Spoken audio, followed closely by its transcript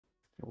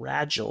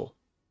Fragile.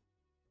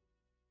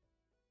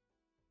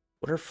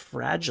 What are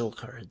fragile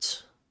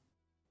cards?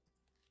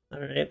 All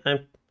right,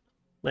 I'm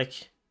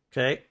like,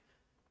 okay.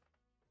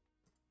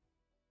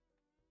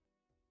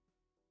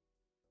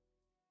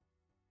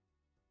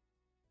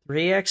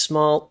 Three X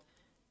malt,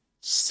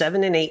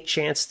 7 and 8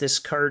 chance this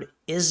card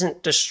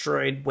isn't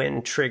destroyed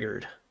when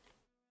triggered.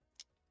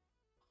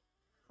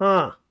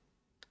 Huh.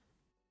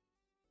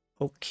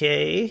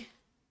 Okay.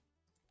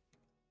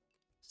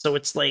 So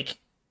it's like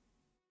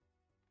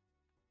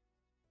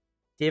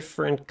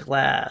different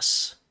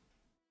glass.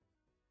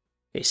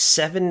 Okay,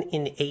 7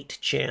 in 8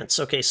 chance.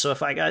 Okay, so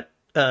if I got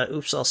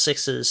oops all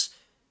sixes,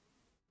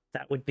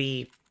 that would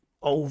be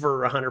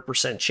over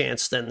 100%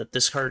 chance then that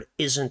this card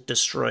isn't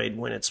destroyed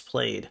when it's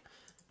played.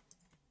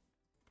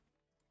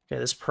 Okay,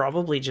 this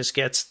probably just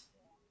gets...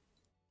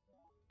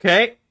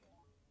 Okay,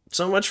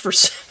 so much for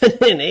 7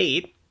 and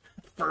 8.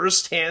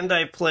 First hand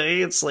I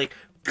play, it's like...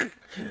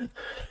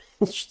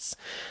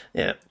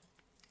 yeah.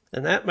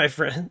 And that, my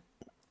friend...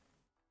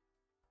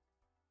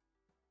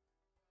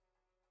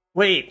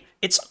 Wait,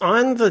 it's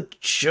on the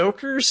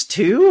Jokers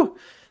too?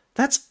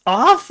 That's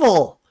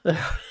awful!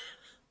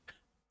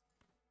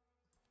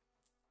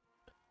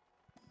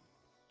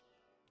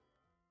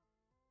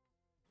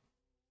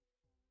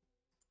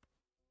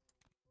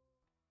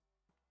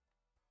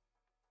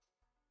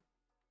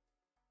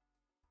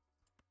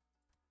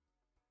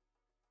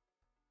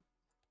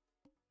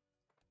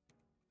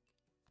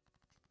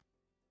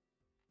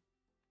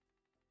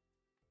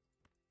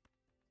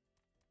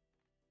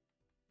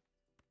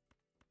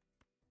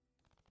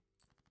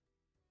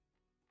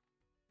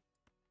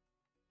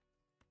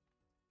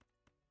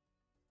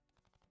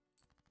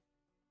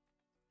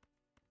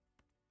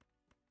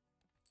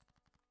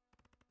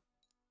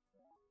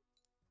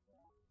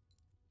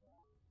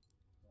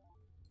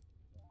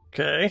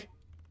 Okay.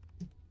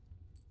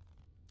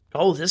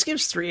 Oh, this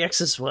gives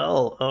 3x as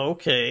well.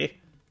 Okay.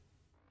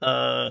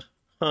 Huh.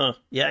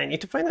 Yeah, I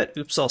need to find that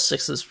oops all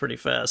sixes pretty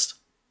fast.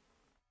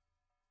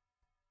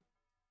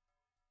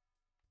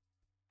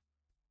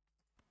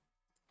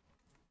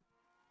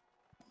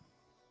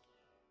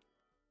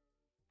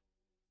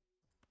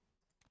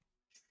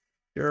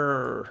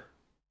 Sure.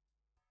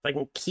 If I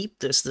can keep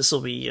this, this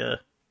will be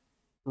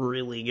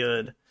really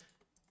good.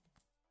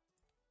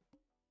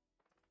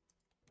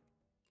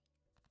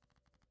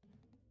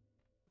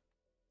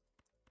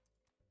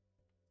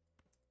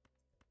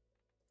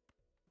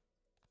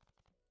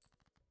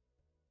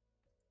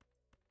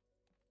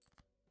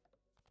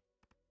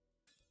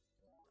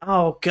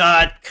 Oh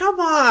god, come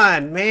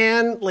on,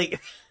 man!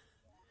 Like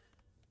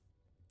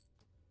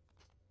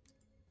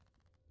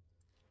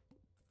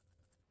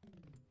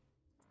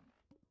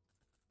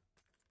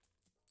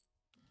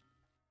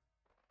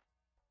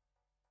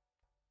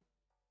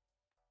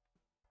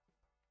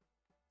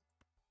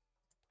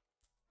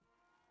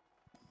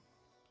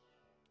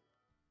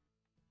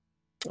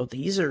oh,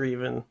 these are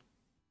even...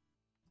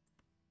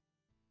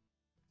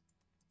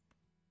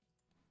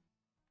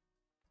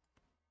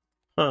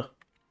 Huh.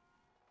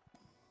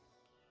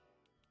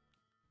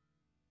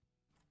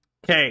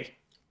 Okay.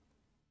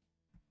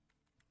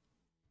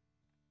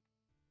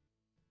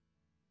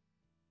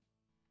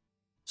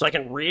 So I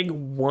can rig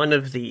one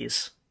of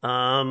these.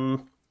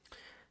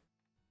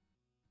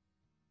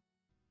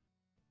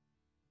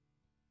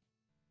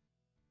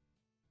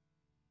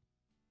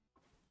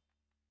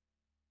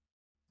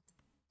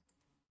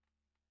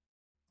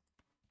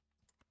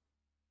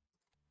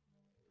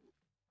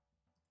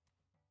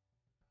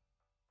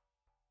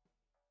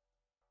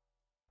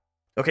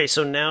 Okay,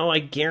 so now I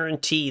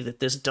guarantee that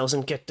this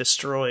doesn't get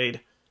destroyed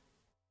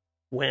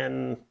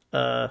when,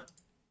 okay.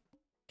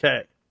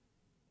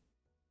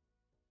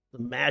 The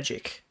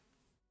magic.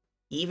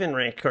 Even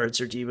rank cards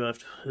are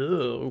debuffed.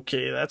 Ooh,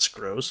 okay, that's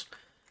gross.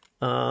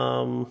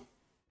 Um...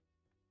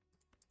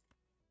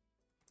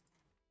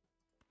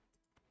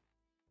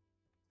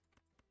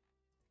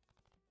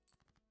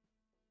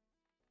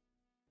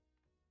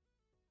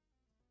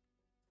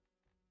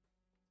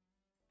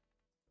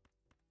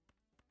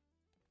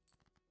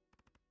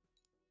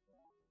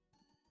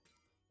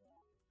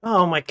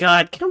 Oh my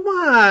god, come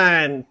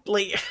on!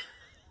 Like,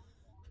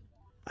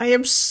 I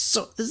am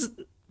so... This is,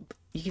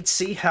 you can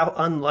see how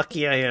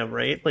unlucky I am,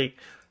 right? Like,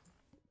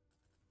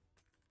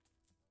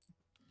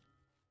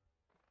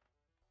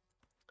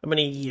 how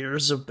many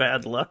years of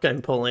bad luck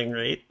I'm pulling,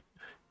 right?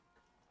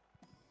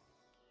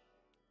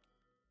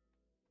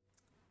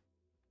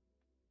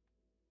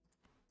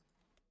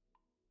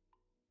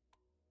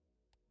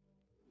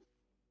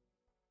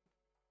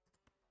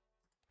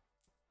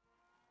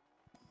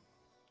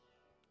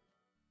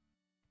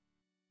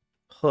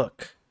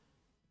 Hook.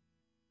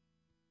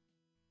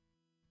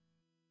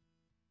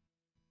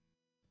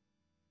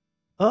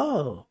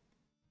 Oh.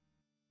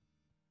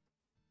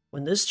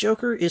 When this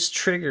Joker is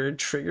triggered,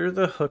 trigger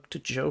the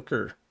hooked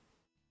Joker.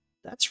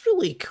 That's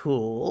really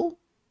cool.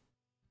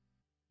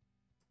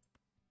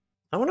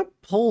 I want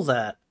to pull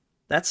that.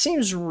 That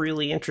seems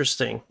really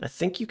interesting. I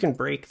think you can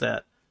break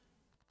that.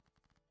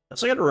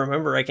 So I gotta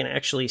remember I can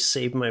actually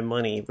save my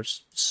money,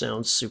 which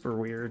sounds super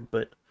weird,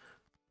 but...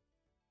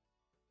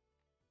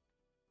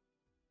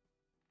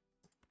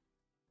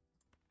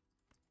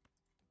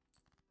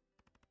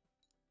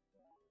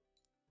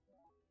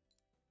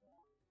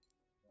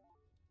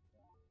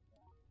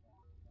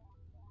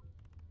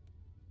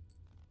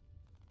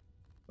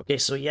 Okay,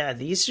 so yeah,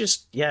 these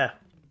just, yeah,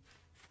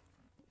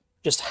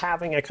 just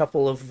having a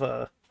couple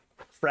of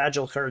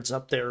fragile cards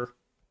up there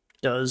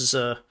does,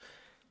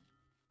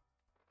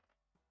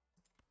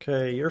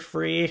 okay, you're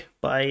free,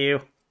 bye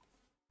you.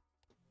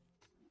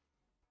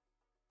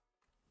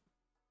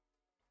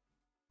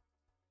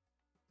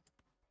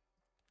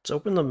 Let's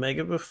open the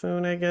Mega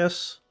Buffoon, I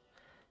guess.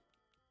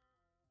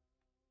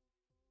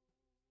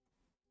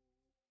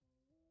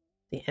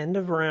 The end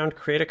of round,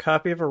 create a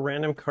copy of a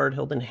random card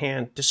held in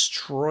hand.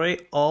 Destroy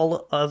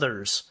all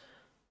others.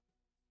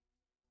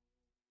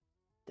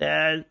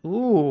 That,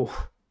 ooh.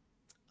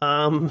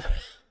 Um,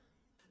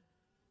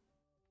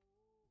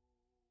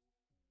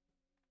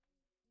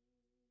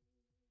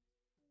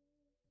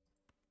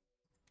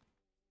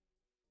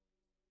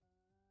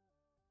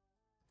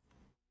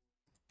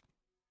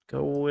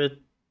 go with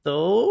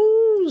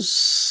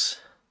those.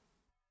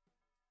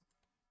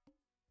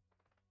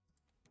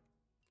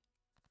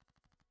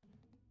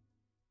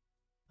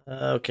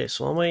 Okay,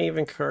 so all my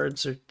even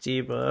cards are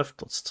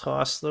debuffed. Let's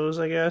toss those,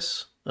 I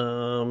guess.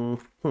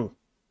 Guess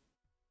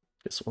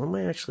what am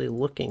I actually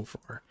looking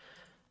for?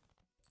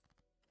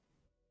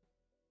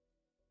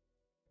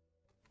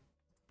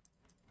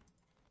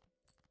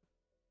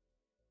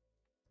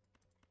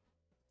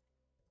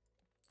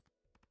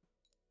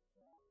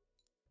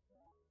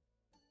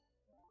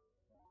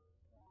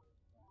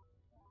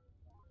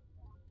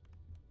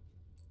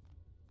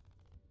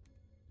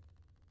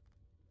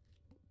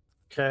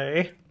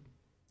 Okay.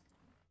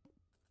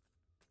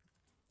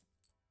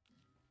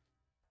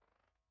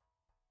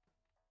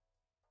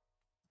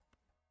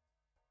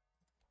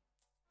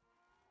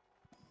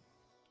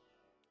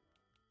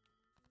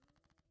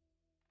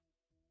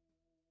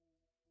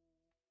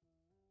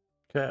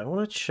 Okay, I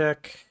want to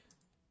check.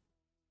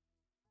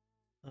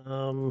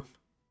 Um,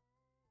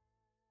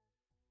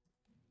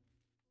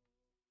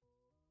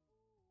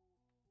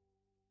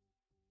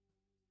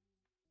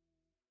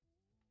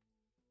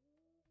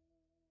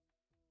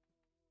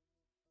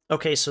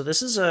 okay, so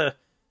this is an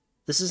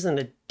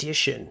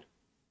addition.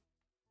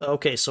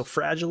 Okay, so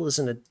fragile is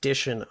an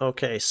addition.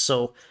 Okay,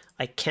 so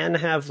I can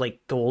have like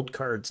gold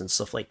cards and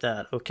stuff like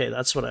that. Okay,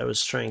 that's what I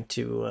was trying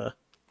to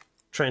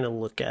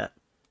look at.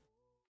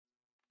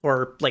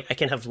 Or like I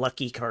can have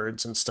lucky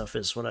cards and stuff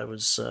is what I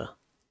was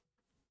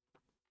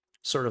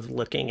sort of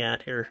looking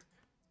at here.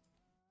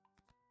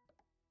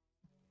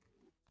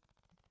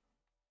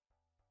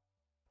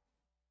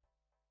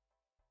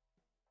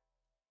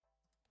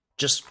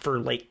 Just for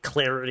like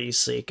clarity's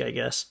sake, I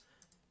guess.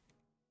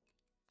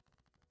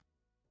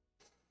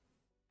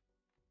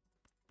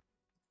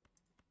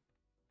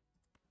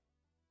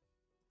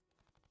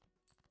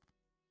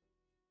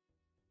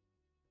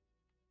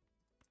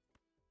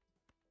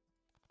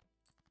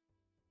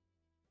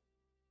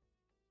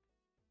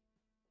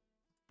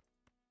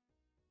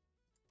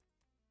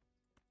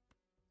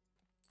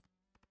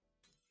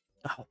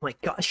 Oh my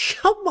gosh,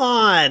 come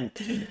on!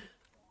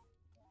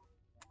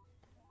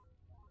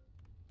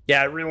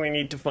 Yeah, I really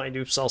need to find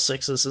oops all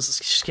sixes. This is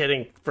just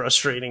getting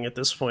frustrating at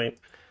this point.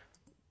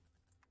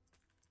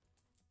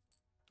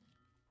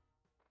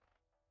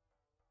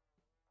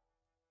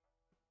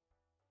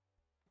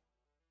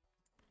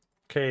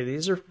 Okay,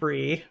 these are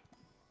free.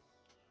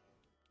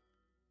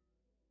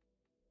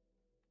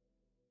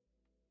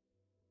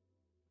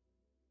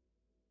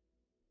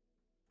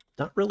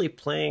 Not really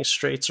playing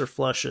straights or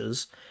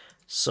flushes,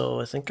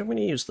 so I think I'm going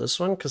to use this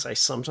one because I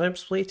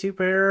sometimes play two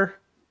pair.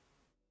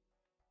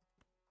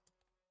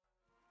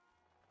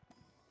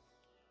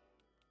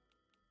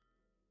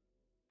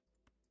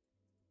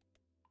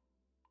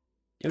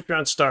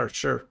 Neutron star,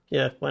 sure.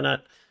 Yeah, why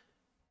not?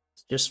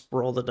 Just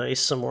roll the dice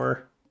some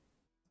more.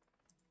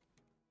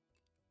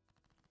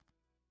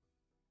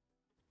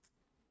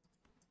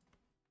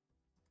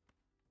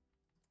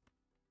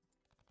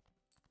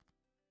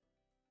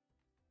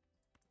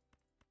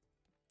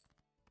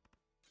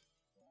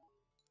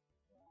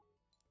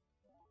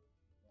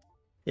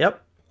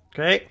 Yep.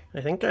 Okay,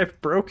 I think I've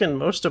broken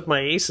most of my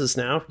aces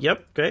now.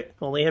 Yep, okay,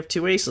 only have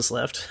two aces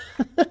left.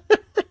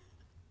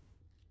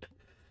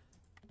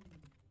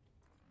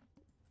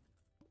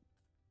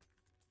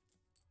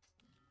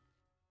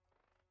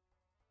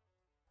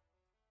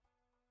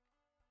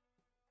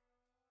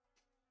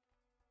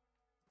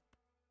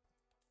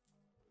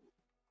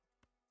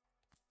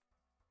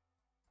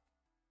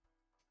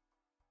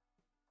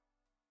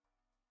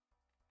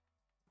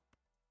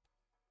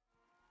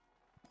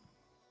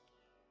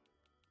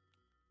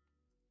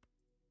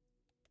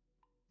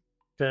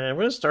 Okay, I'm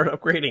gonna start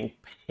upgrading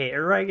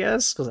pair, I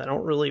guess, because I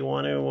don't really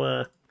want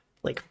to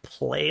like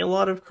play a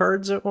lot of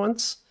cards at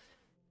once.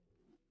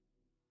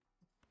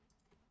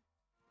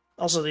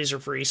 Also, these are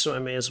free, so I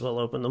may as well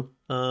open them.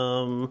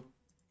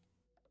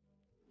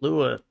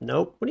 Lua,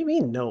 nope. What do you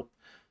mean, nope?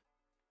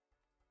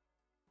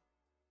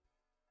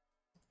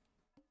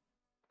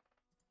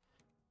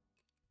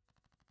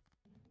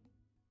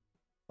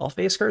 All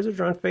face cards are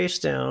drawn face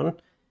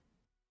down.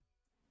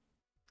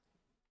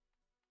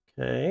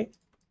 Okay.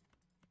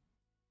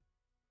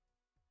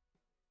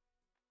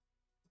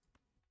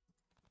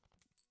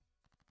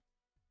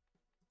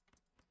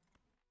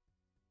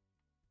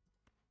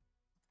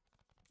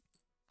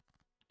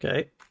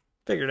 Okay.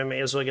 Figured I may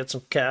as well get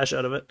some cash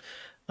out of it.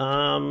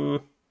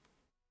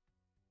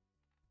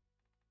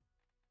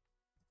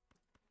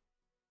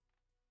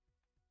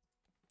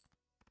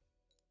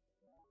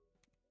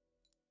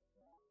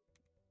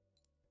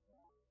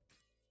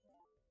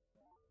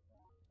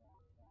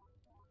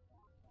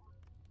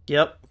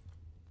 Yep.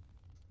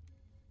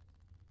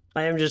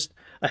 I am just.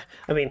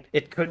 I mean,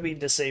 it could be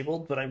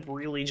disabled, but I'm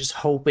really just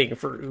hoping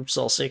for oops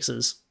all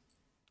sixes.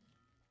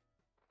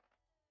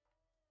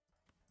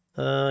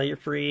 You're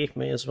free.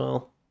 May as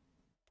well.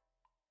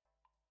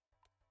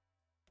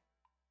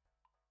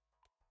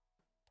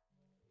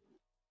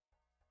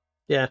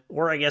 Yeah,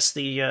 or I guess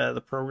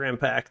the program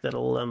pack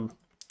that'll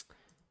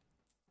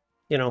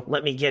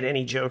let me get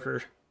any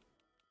Joker.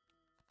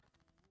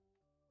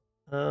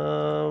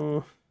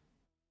 Um,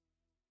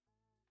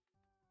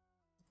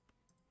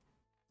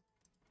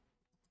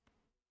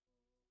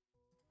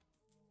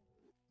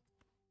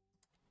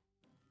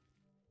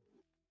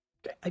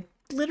 I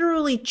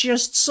literally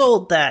just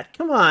sold that.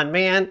 Come on,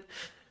 man.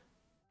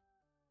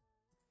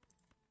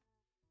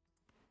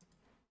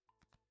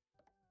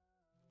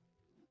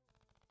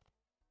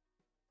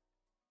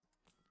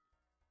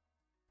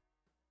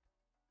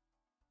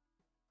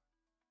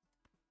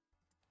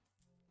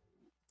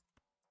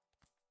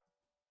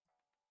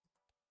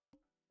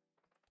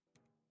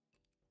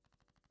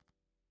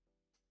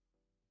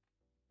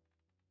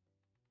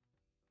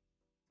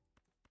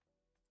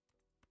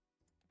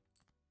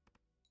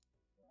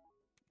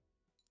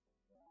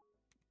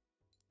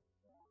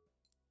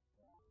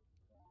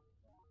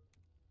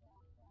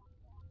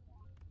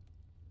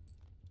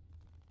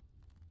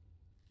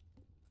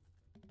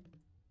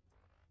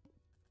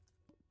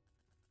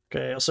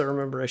 Okay, I also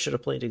remember I should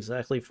have played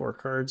exactly 4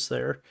 cards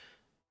there.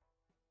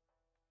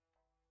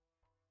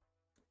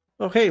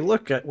 Oh, hey,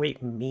 look.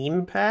 Wait,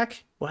 meme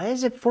pack? Why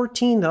is it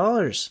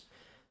 $14?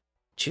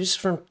 Choose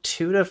from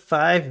 2 to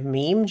 5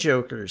 meme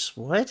jokers.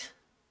 What?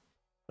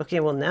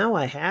 Okay, well, now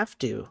I have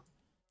to.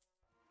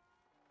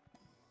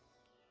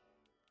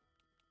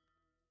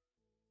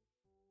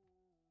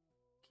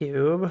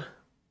 Cube,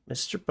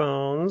 Mr.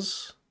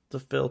 Bones,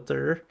 the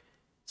filter,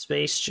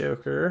 Space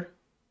Joker.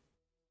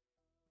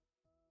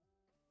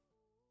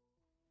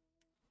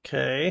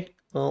 Okay,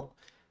 well,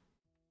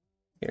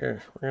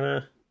 here, we're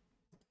gonna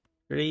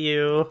rid of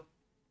you,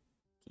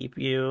 keep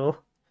you.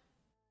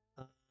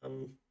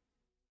 Um,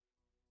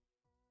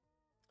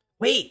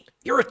 wait,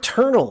 you're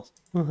eternal.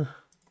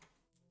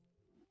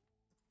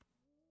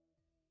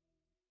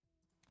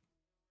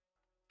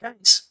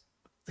 Guys,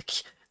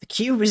 the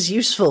cube is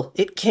useful.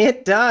 It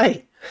can't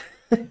die.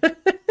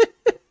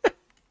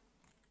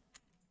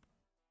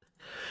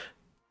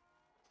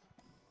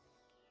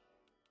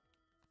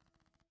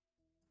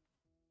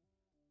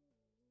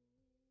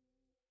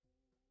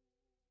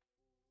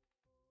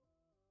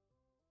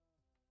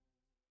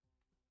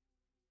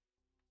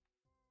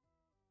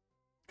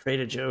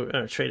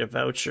 Trade a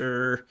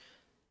voucher,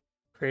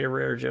 create a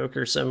rare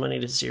joker, send money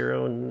to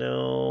 0.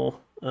 No.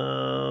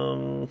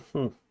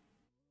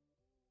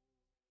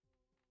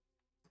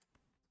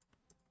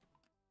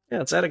 Yeah,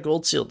 let's add a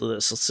gold seal to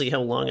this. Let's see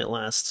how long it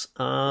lasts.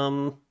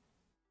 Oh,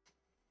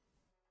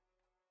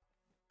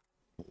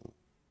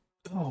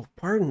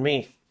 pardon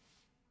me.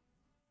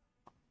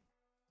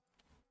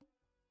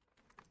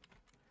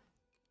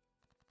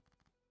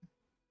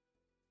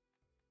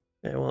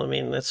 Yeah, well, I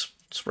mean, that's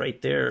it's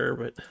right there,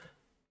 but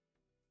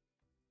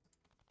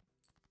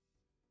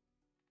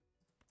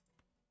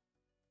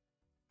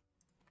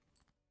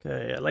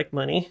okay, I like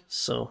money,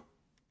 so.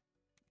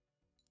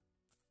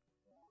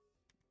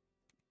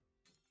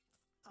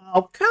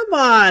 Oh, come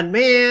on,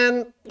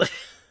 man! I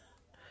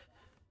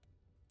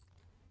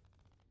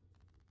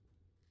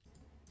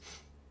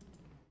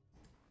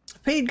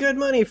paid good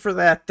money for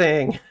that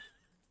thing.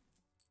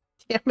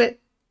 Damn it.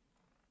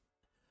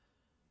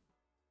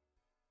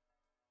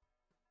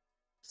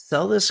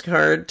 Sell this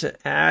card to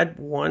add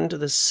 1 to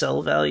the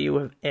sell value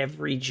of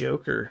every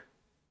Joker.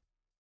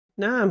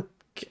 No,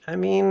 I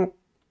mean,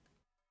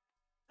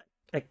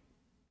 I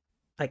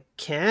I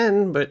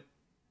can, but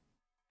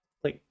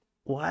like,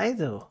 why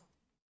though?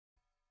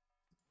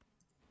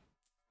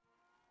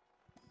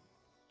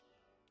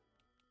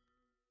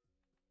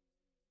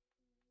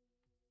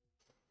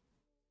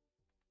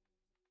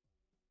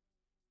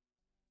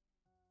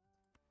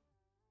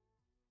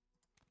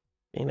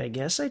 I mean, I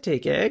guess I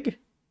take egg.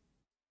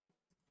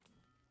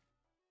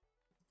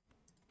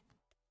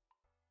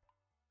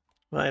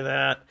 Why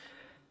that?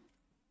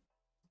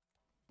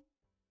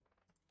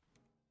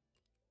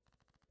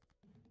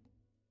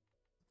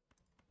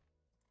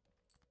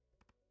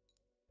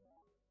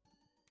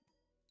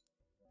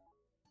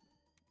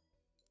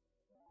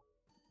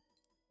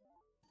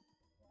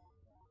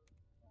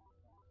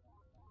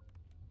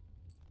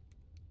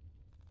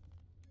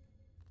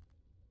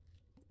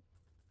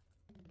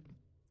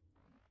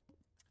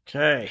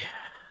 Okay.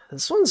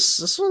 This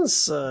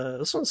one's a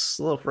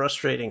little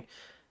frustrating.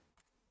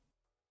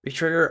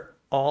 Retrigger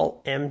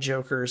all M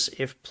jokers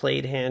if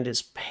played hand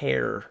is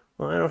pair.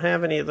 Well, I don't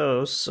have any of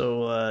those,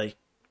 so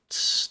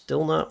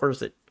still not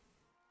worth it.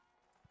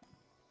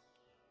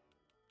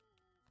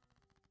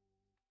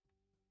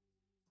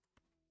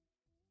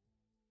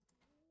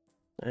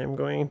 I'm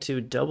going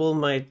to double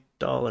my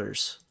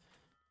dollars.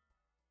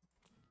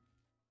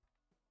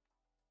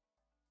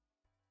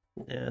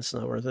 Yeah, it's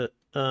not worth it.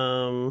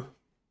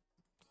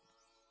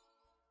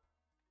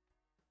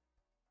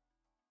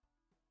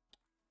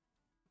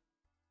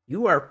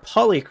 You are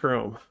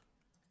polychrome.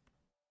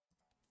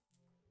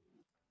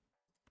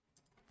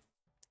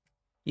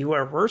 You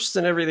are worse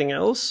than everything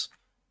else,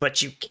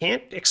 but you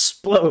can't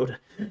explode.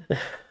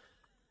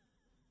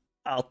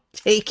 I'll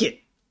take it.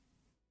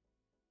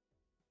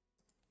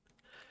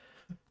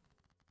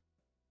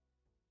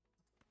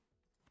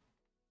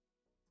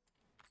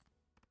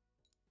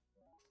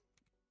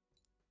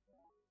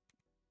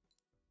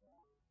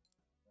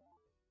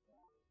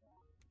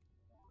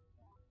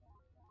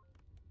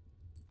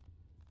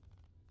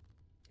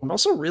 I'm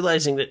also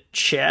realizing that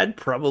Chad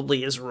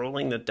probably is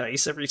rolling the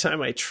dice every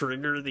time I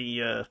trigger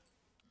the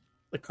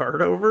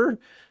card over,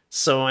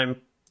 so I'm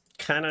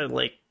kind of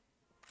like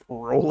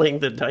rolling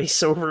the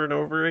dice over and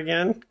over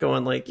again,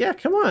 going like, yeah,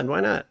 come on, why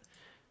not?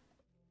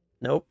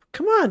 Nope.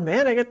 Come on,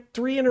 man, I got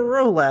 3 in a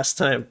row last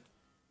time.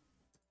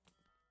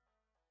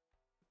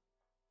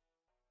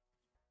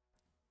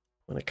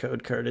 When a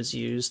code card is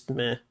used,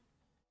 meh.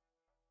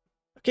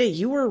 Okay,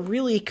 you were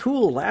really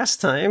cool last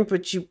time,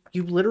 but you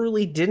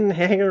literally didn't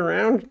hang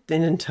around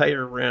an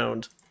entire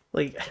round.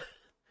 Like,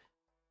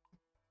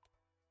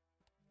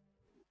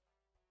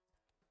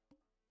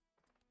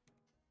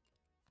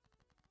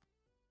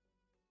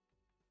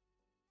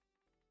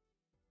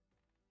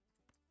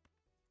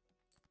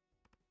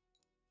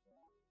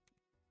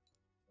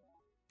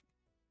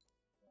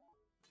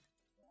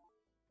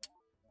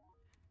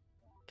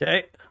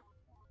 okay.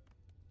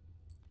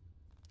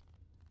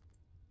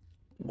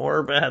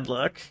 More bad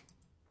luck.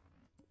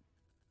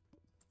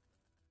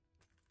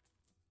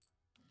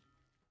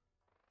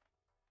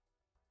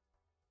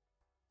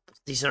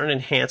 These aren't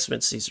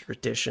enhancements, these are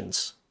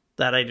additions.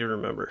 That I do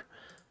remember.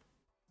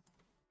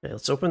 Okay,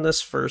 let's open this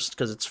first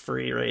because it's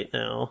free right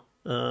now.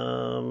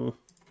 Yeah,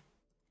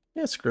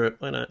 screw it.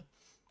 Why not?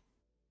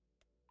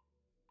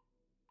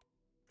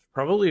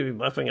 Probably be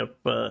buffing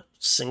up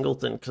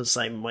Singleton because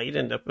I might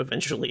end up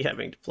eventually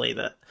having to play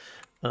that.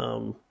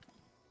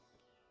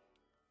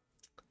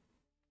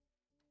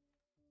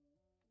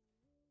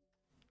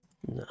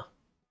 No.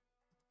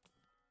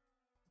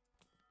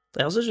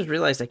 I also just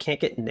realized I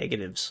can't get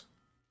negatives.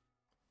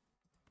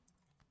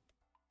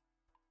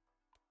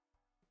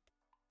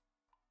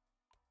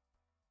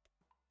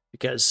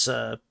 Because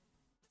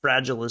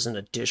fragile is an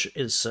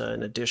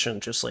addition,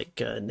 just like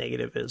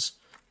negative is.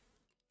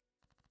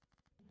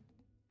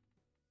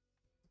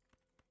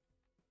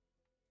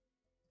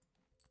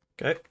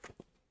 Okay.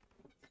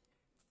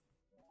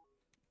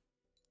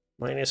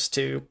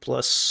 -2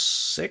 plus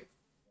 6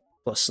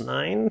 plus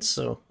 9,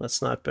 so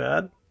that's not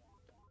bad.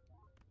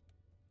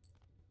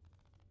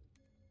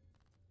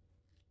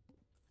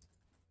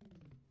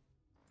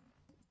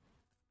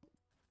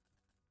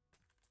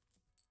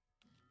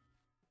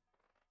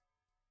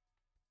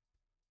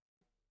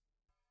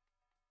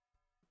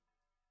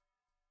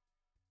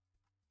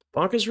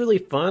 Bonk is really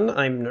fun.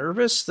 I'm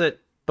nervous that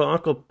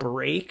Bonk will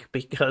break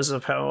because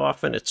of how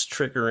often it's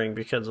triggering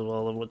because of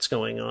all of what's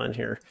going on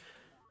here.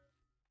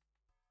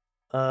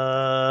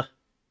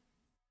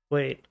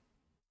 Wait.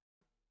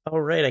 Oh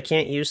right, I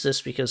can't use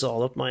this because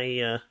all of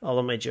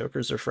my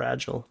jokers are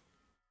fragile.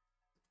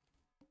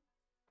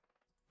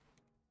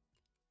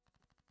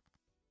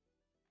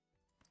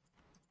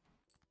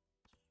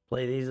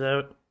 Play these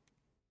out.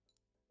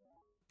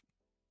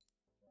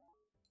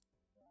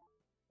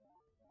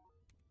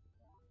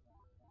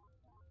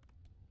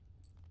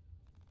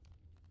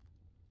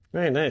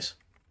 Very nice.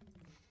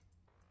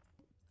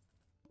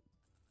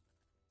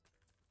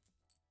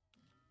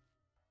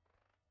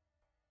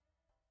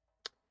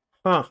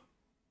 Huh.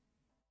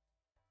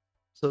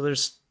 So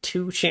there's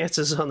 2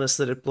 chances on this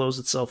that it blows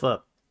itself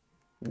up.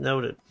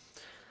 Noted.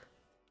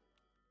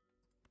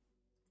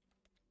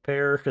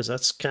 Pair, because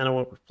that's kind of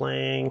what we're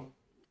playing.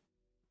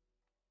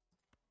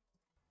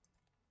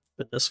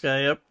 Put this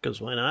guy up, because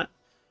why not?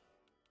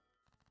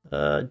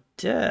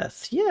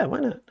 Death. Yeah, why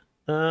not?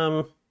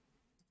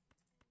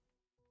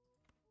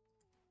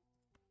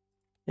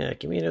 Yeah,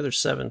 give me another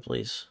 7,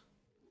 please.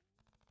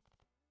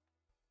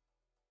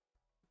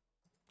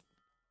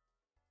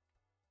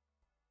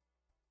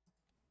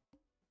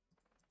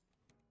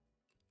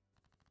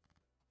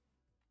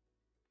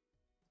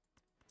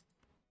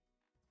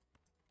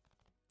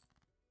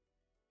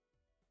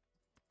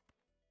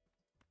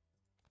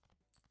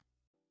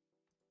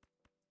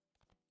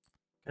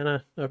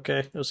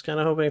 Okay. I was kind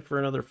of hoping for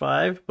another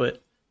 5,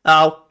 but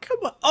oh, come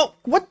on. Oh,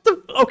 what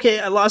the? Okay,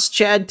 I lost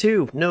Chad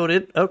too.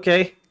 Noted.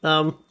 Okay.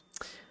 Oh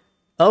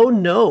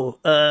no.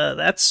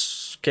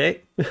 That's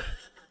okay.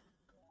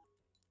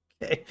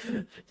 Okay.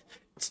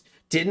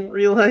 Didn't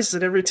realize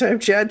that every time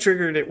Chad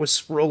triggered it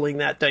was rolling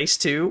that dice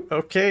too.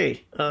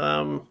 Okay.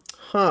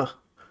 Huh.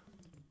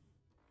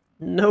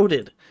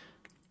 Noted.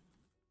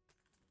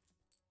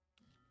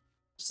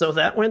 So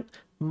that went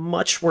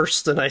much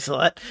worse than I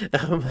thought.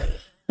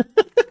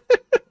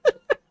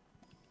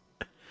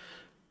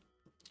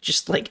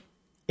 Just like,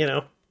 you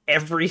know,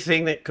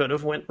 everything that could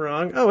have went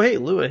wrong. Oh, hey,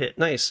 Lua hit.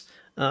 Nice.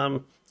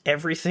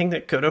 Everything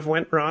that could have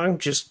went wrong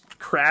just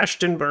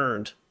crashed and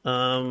burned.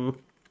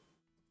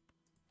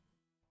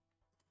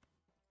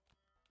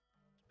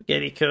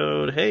 Spaghetti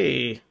code.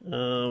 Hey.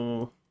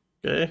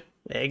 Okay.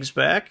 Eggs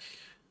back.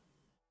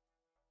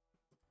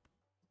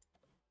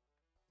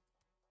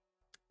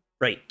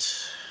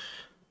 Right.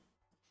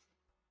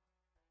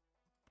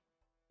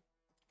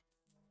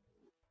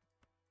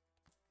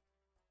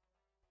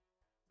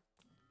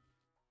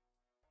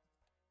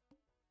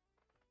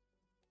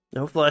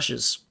 No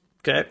flushes.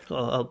 Okay,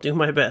 I'll do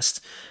my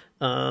best.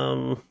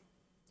 I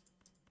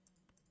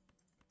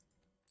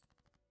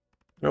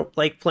don't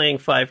like playing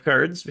 5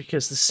 cards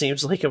because this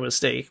seems like a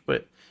mistake,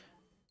 but...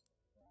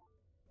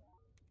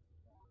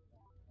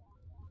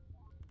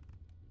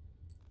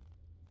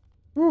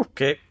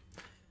 Okay.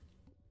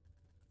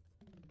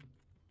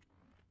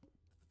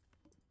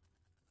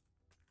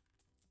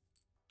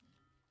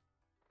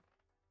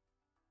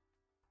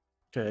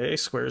 Okay,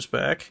 squares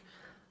back.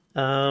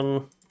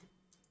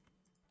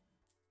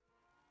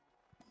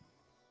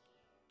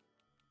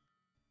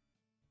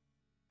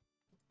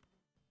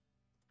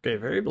 Okay,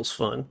 variable's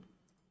fun.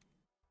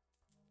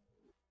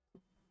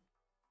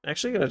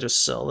 Actually gonna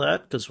just sell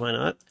that, because why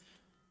not?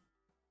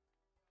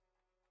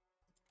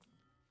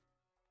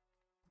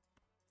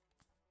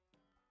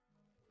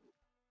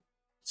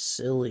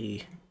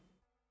 Silly.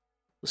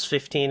 Was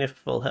 15 if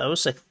full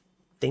house. I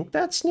think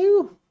that's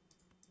new.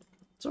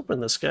 Let's open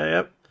this guy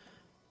up.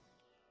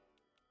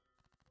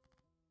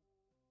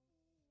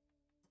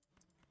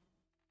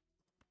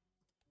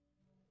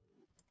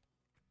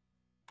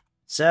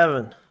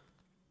 Seven.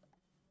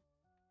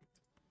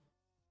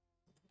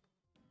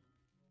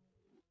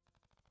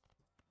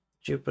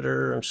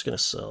 Jupiter, I'm just gonna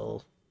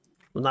sell.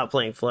 I'm not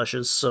playing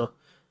flushes, so...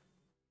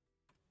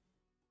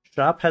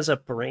 Shop has a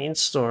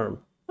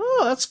brainstorm.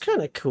 Oh, that's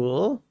kind of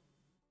cool.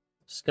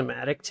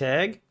 Schematic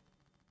tag.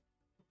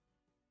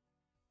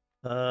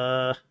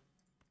 Uh...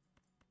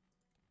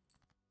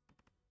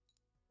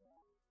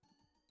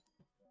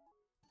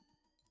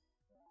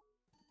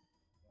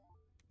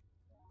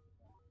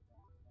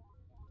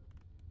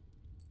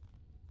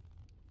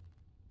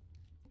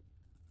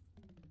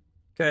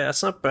 Okay,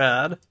 that's not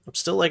bad. I'm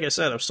still, like I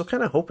said, I'm still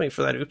kind of hoping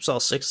for that oops all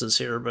sixes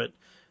here, but...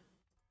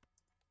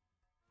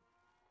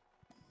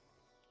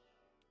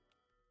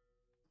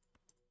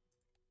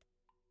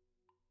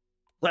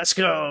 Let's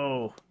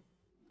go!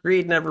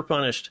 Greed never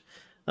punished.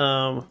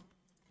 Temperance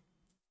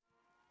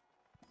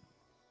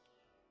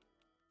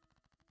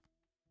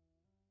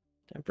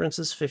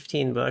is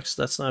 $15.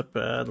 That's not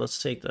bad.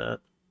 Let's take that.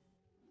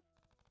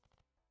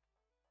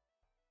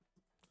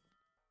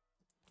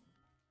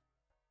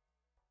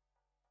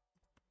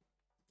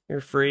 You're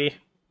free.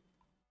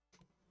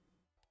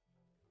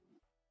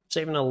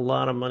 Saving a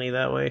lot of money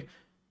that way.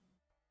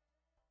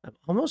 I'm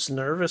almost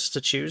nervous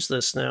to choose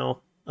this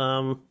now.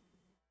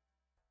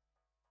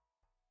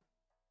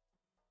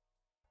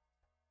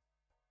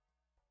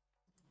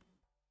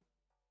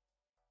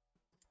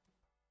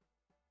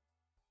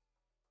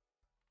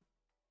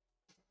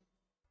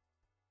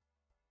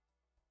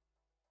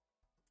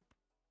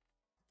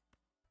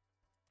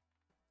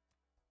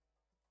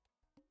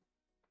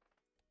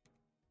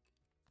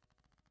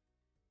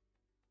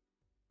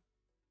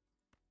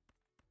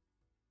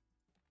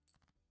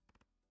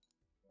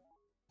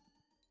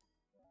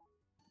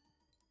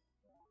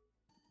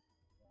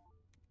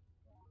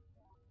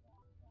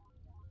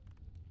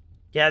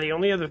 Yeah, the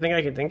only other thing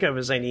I can think of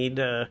is I need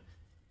the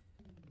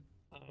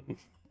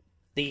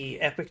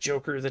epic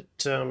joker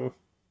that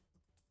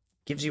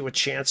gives you a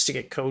chance to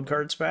get code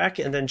cards back,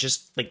 and then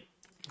just like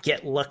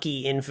get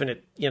lucky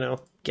infinite,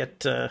 get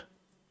the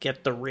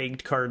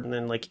rigged card and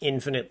then like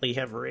infinitely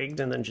have rigged,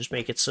 and then just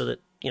make it so that,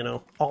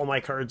 all my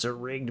cards are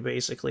rigged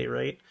basically,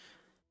 right?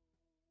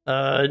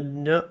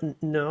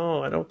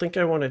 No, I don't think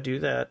I want to do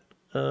that.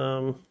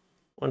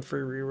 One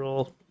free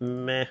reroll,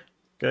 meh.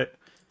 Good.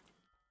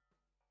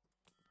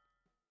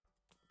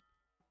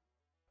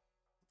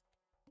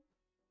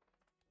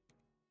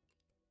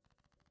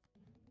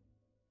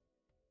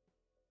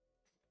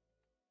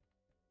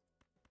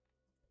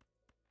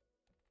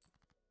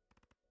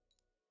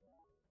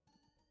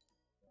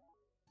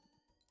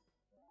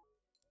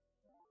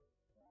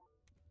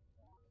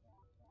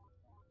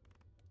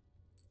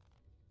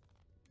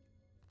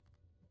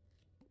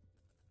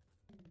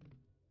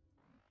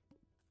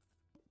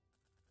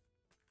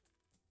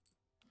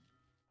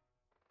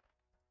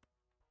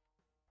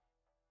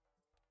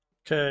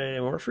 Okay,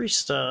 more free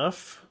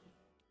stuff.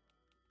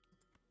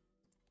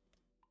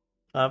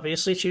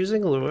 Obviously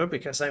choosing Lua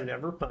because I'm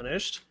never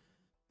punished.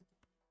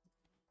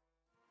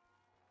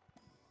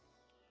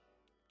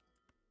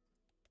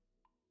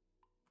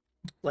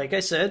 Like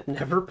I said,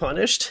 never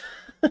punished.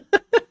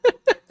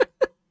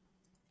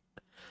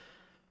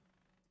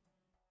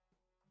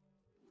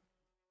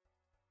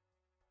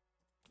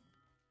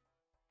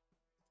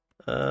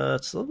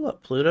 Let's level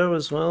up Pluto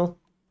as well.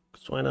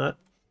 Because why not?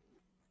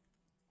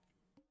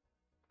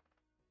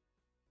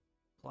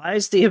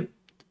 Applies the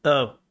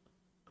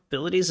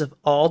abilities of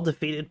all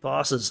defeated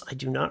bosses. I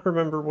do not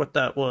remember what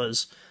that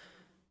was,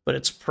 but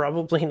it's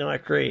probably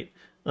not great.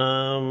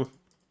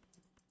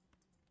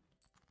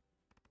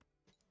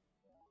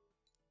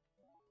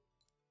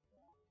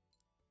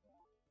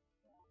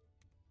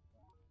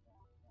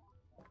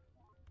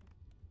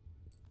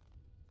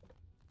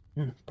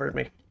 Pardon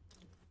me.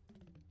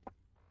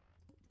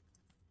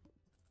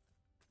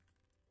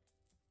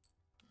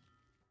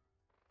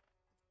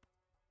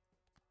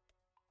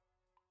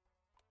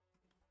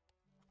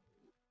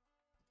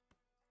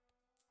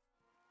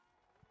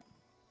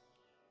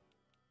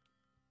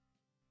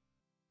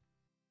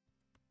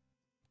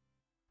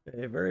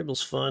 Okay,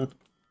 variable's fun.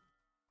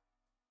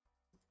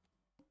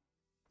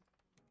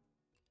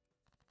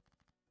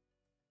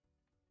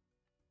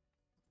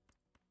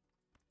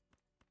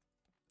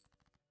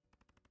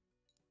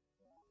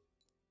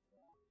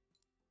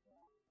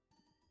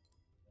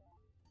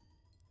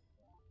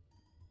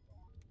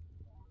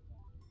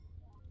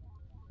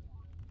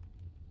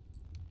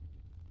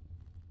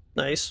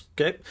 Nice.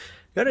 Okay.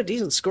 Got a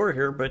decent score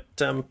here, but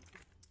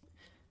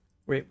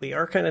we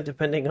are kind of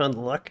depending on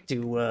luck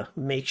to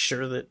make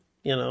sure that,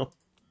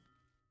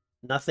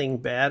 nothing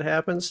bad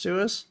happens to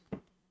us.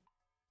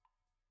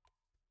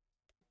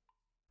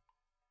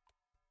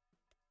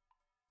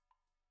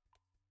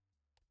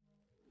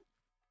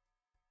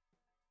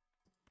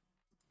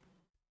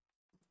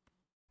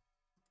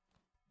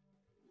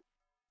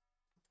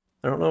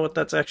 I don't know what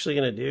that's actually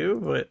going to do,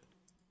 but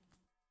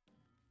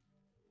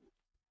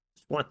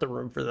want the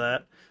room for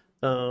that.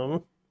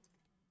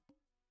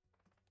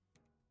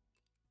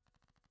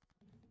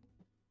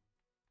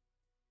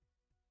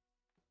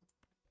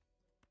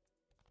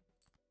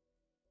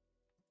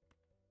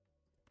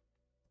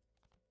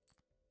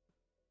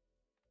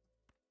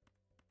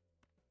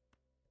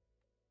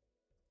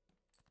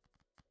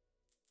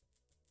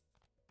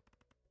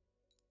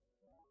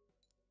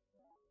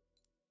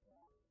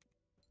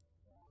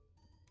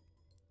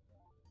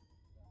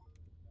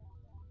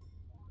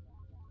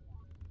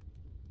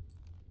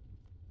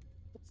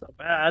 It's not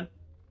bad.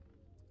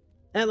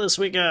 Endless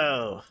we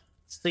go.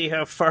 See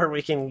how far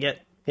we can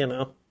get,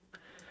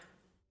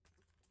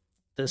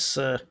 this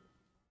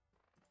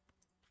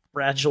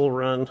fragile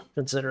run,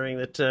 considering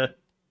that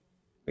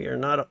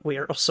we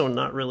are also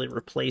not really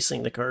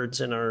replacing the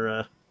cards in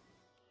our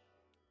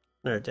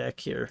deck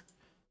here.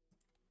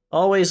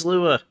 Always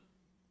Lua.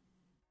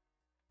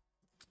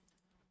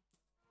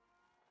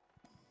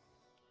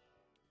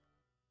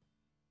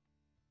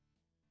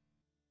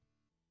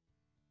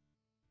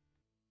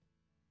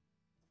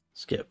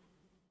 Skip.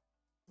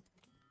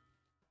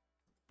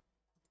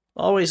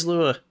 Always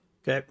Lua.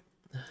 Okay.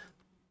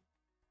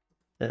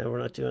 Yeah, we're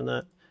not doing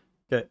that.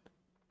 Okay.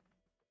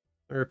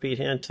 Repeat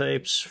hand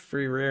types,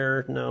 free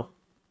rare, no.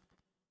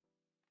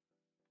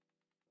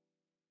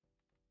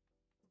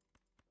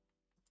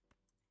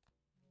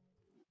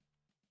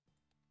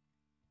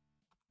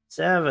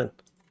 Seven.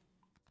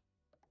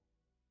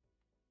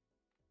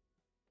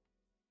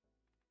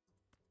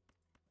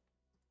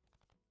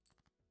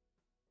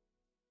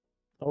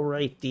 All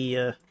right,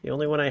 the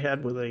only one I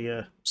had with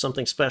a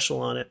something special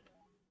on it.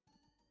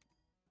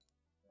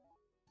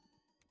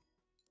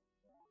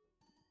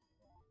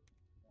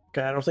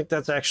 Okay, I don't think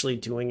that's actually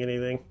doing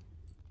anything.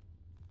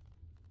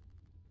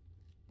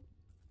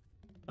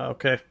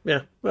 Okay,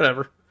 yeah,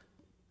 whatever.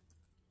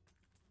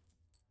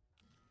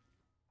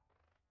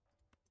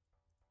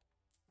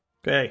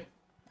 Okay.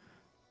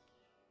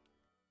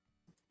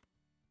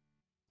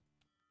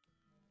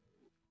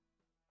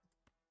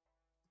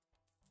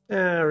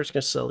 We're just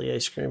gonna sell the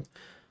ice cream.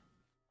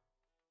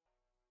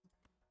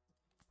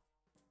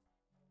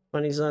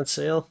 Money's on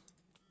sale.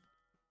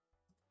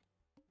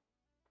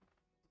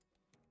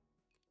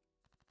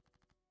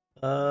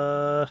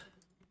 Uh,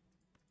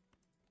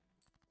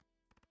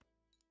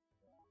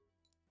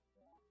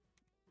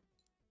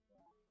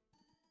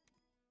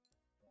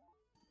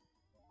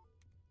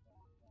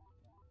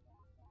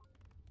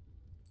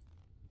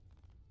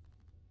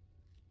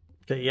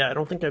 okay, yeah, I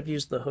don't think I've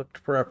used the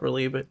hooked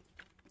properly, but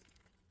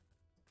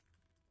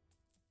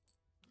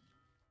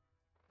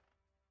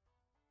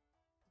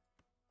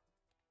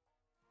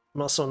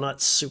I'm also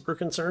not super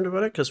concerned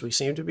about it because we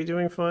seem to be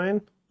doing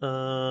fine.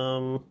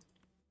 Let's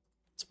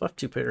buff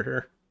two-pair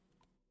here.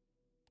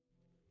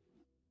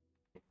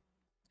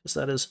 Because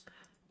that is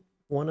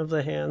one of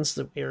the hands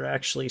that we are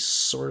actually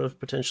sort of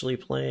potentially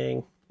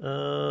playing.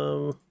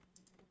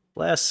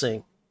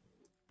 Blessing.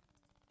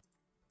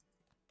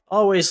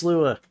 Always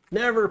Lua.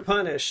 Never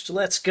punished.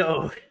 Let's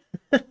go.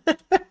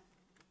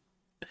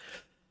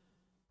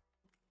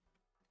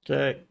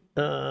 Okay.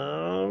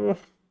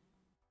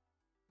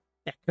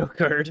 Echo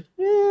card.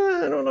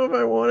 Yeah, I don't know if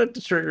I want it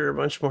to trigger a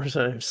bunch more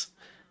times.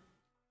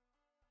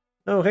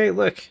 Oh, hey,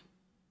 look.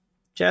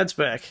 Chad's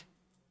back.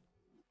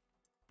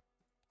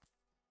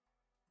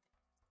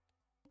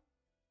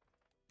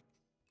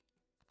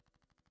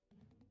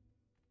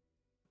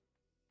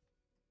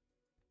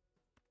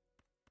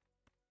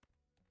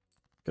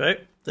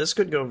 Okay, this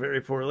could go very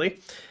poorly.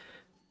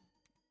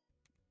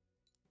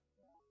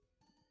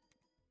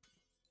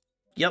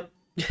 Yep.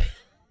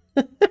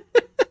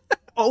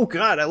 Oh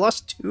god, I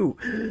lost 2.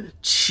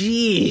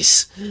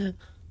 Jeez.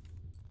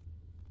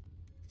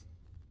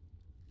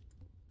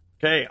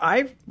 Okay,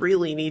 I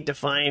really need to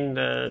find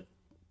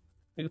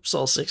oops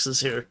all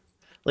 6s here.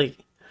 Like,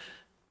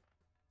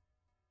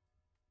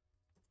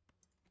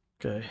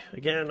 okay,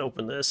 again,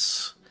 open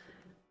this.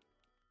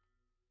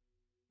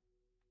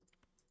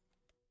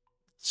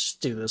 Let's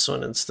do this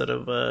one instead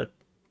of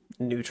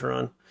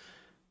Neutron.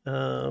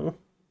 Clearance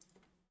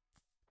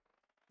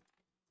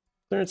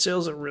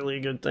sales a really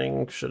good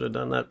thing. Should have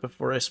done that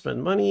before I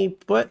spend money,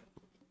 but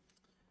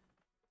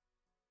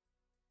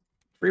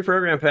free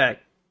program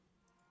pack.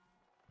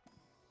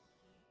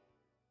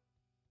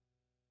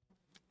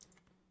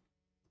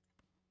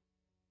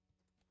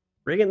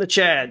 Bring in the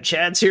Chad.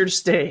 Chad's here to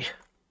stay.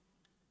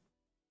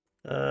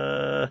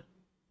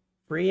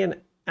 Free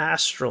and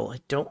Astral. I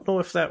don't know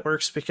if that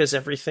works because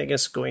everything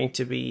is going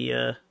to be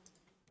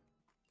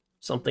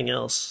something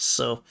else.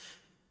 So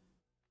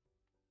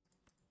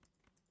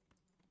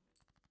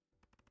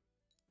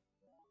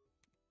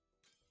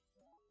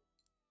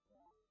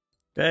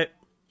okay.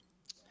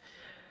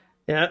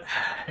 Yeah,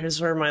 here's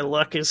where my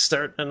luck is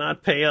starting to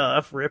not pay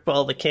off. Rip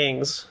all the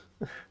kings.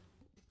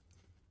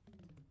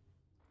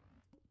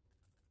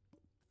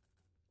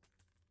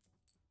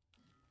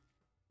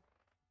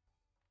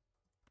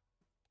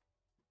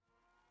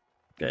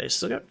 Okay,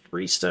 still got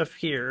free stuff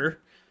here.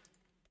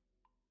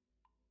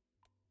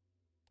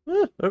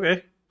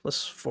 Okay,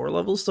 plus 4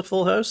 levels to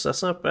full house.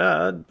 That's not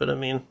bad, but I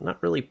mean,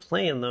 not really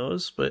playing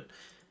those. But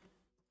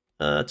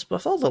to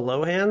buff all the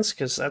low hands,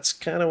 because that's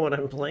kind of what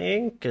I'm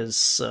playing,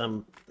 because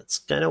that's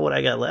kind of what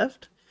I got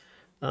left.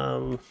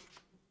 Level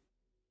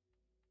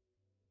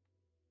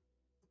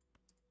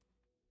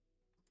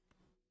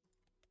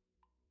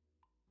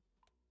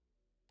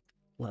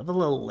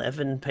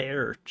 11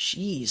 pair.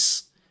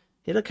 Jeez.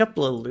 Hit a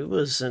couple of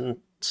Luas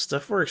and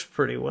stuff works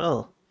pretty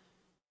well.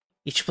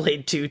 Each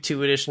played 2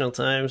 additional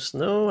times.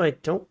 No, I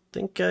don't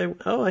think I...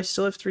 Oh, I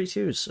still have 3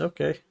 2s.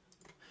 Okay.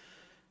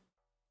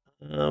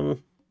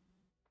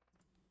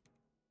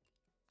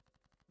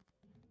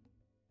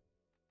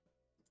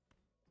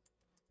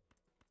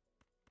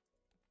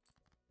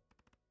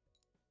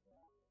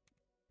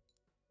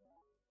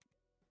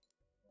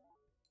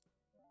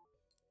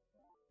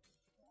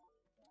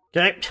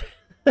 Okay.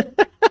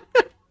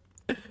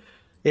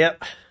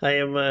 Yep, I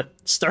am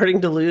starting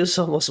to lose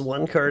almost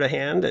 1 card a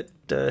hand at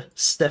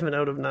 7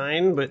 out of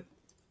 9, but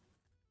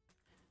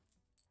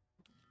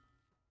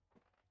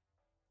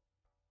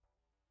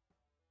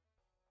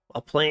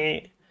while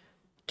playing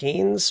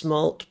gains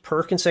mult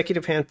per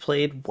consecutive hand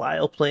played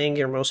while playing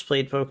your most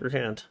played poker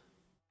hand.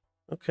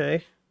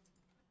 Okay.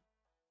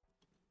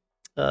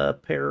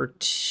 Pair,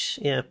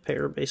 yeah,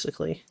 pair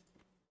basically.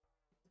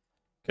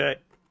 Okay.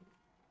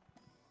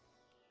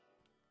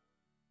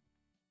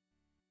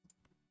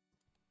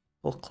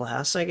 Full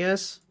class, I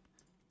guess.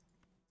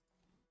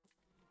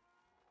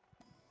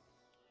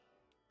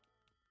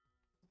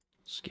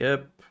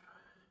 Skip.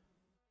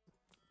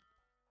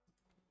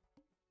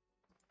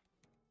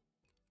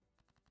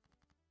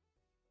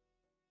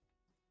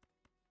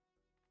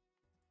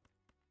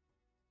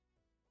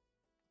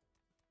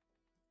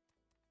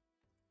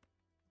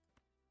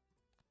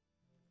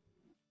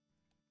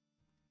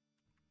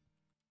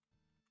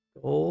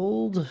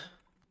 Gold.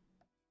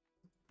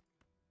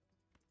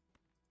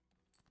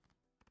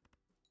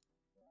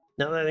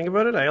 Now that I think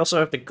about it, I also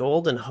have the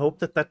gold and hope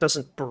that that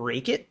doesn't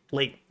break it,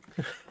 like,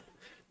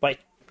 by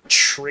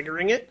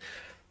triggering it.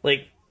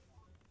 Like,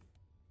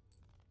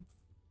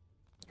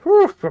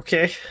 whew,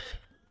 okay.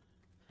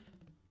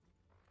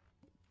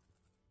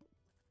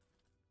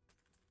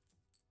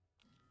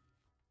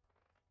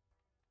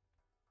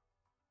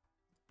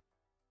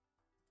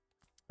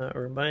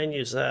 We're buying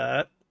use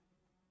that.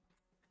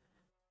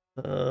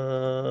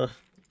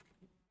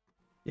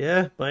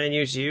 Yeah, buy and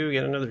use you,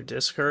 get another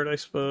discard, I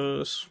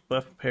suppose.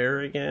 Buff pair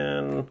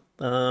again.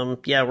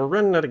 Yeah, we're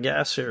running out of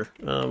gas here.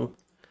 But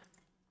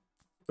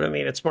I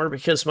mean, it's more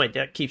because my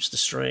deck keeps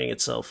destroying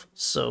itself.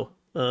 So,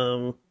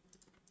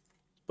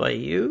 buy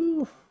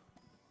you.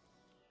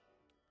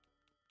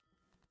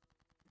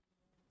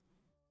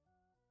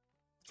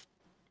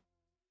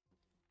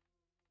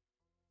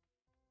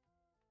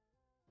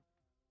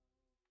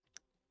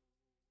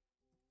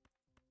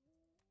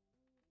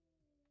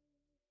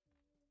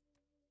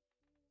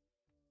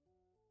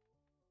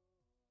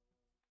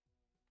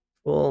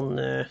 Well,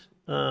 nah.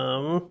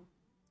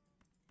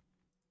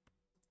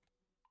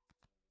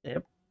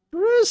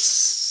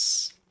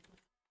 Empress.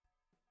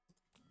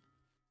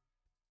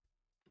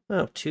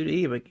 Oh,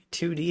 2D, but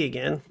 2D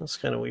again. That's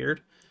kind of weird.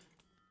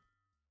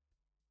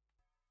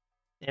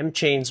 M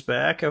chain's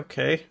back.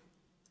 Okay.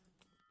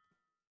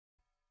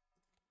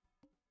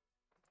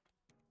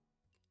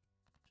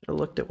 Never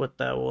looked at what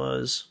that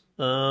was.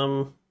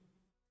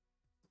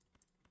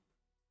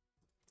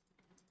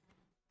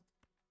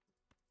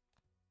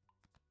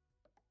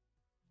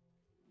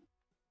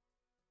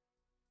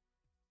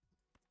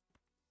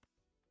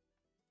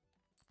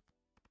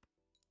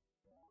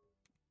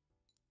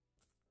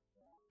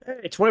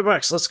 Hey, 20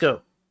 bucks, let's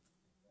go.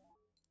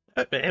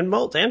 And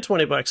malt and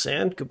 20 bucks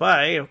and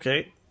goodbye.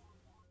 Okay.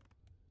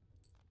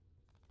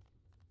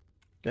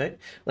 Okay.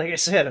 Like I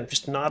said, I'm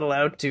just not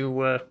allowed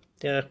to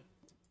yeah.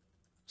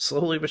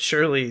 Slowly but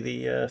surely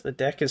the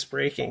deck is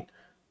breaking.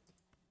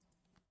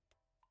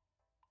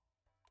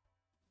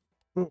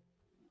 Hmm.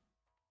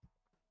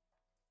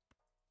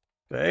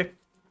 Okay.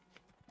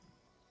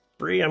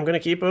 Free, I'm gonna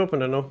keep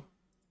opening them.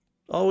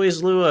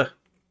 Always Lua.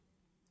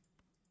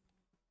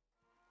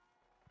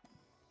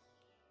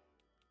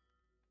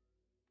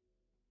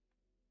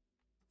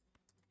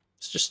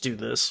 Let's just do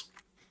this.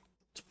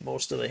 It's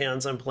most of the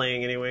hands I'm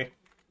playing anyway.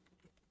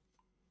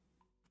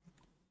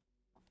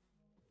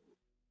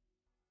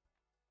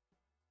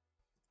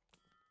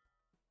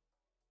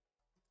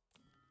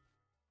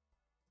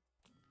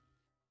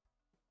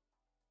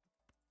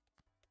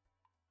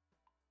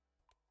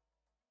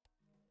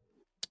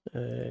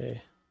 Uh,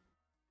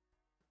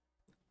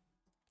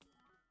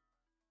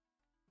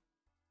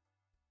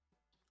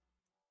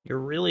 you're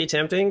really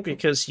tempting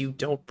because you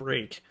don't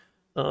break.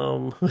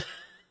 Um,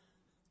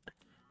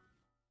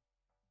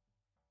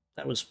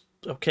 that was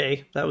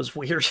okay. That was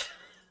weird.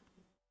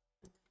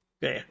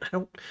 Okay, I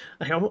don't.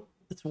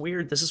 It's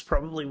weird. This is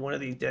probably one of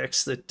these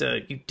decks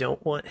that you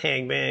don't want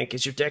Hangman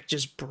because your deck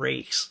just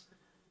breaks.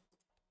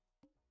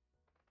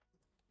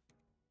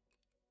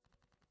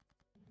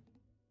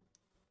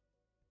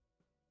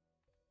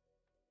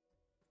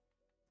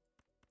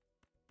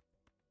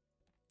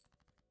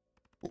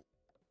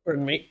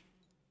 Pardon me.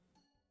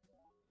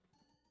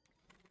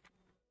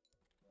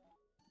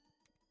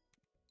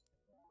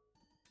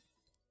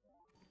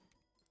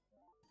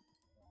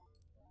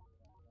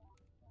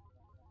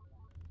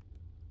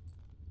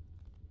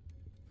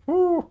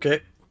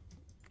 Okay.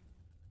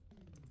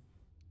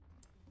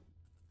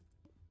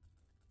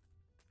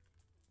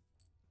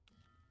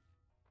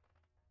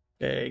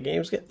 Okay,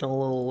 game's getting a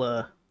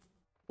little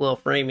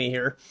framey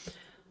here.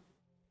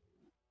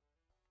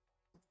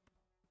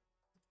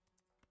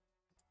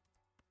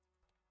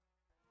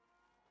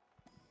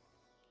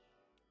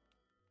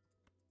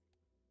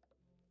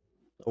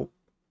 Oh,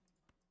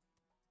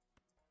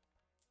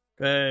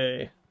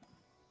 okay.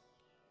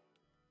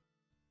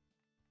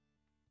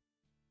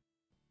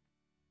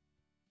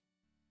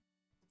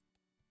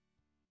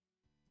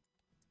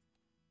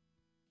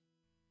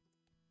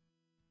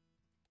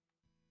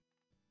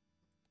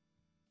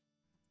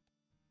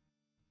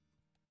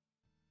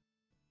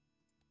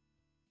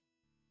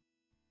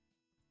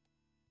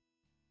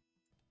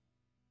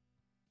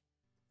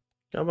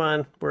 Come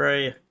on, where are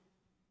you?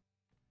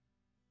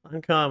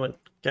 Uncommon.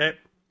 Okay.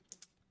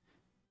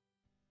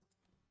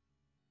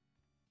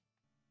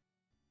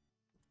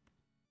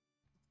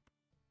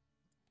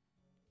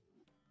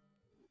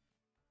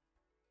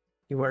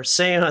 You are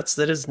seance.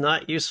 That is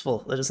not useful.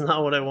 That is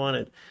not what I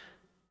wanted.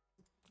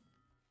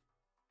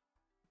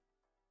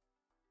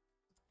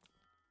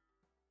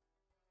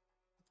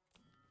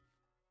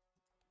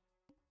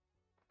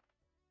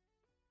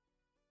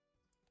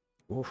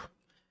 Oof.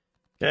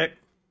 Okay.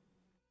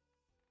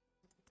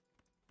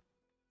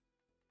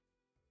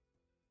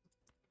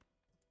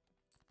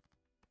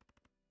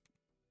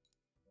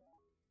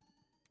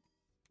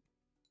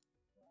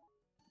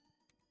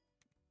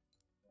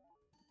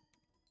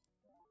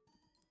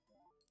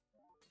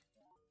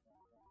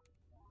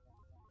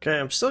 Okay,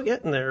 I'm still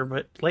getting there,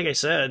 but like I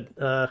said,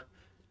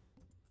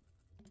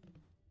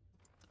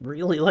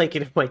 really like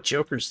it if my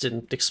jokers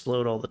didn't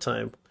explode all the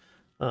time.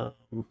 Um,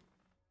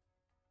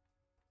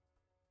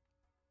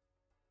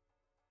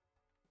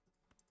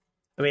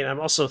 I mean, I'm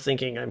also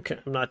thinking I'm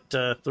not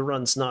the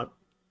run's not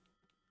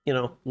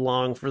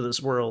long for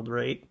this world,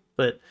 right?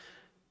 But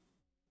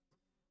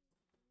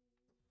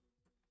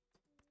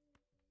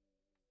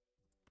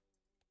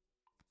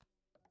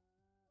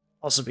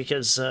also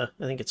because I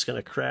think it's going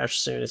to crash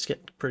soon. It's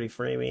getting pretty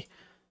framey.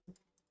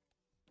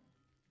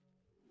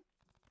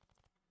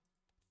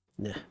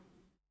 Nah.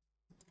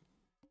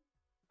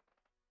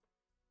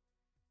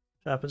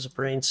 Top is a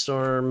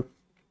brainstorm.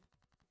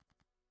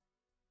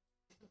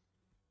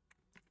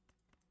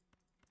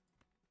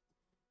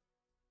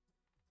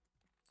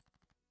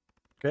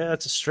 Okay,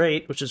 that's a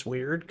straight, which is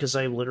weird because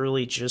I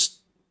literally just,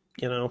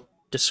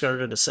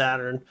 discarded a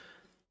Saturn.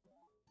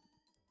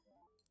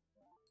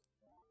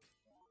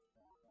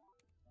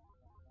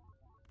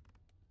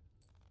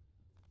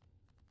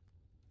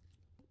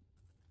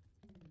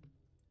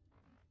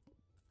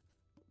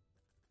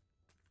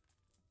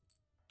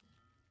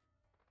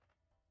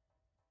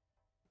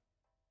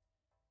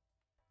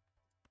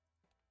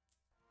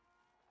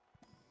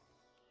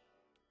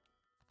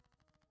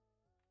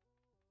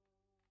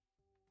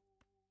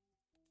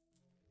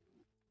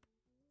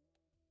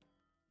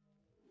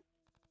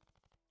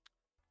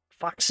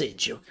 Foxy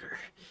Joker.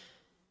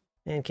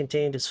 And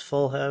contained his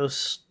full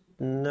house.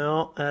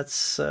 No,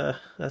 that's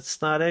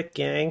not it,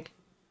 gang.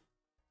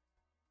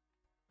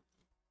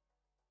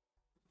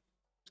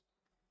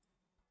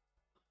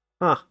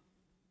 Huh.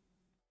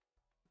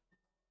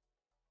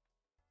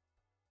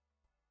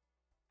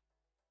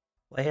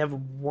 I have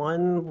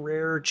one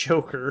rare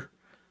Joker.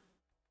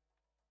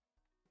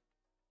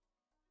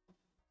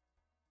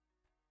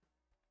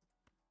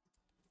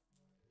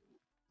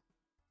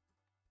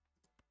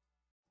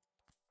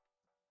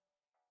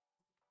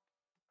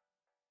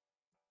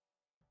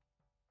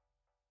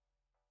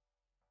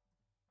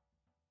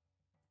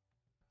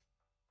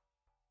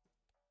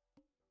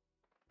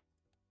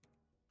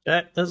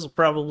 This is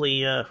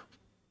probably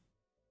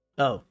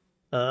oh.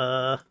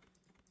 Uh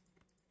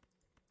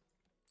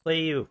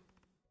Play you.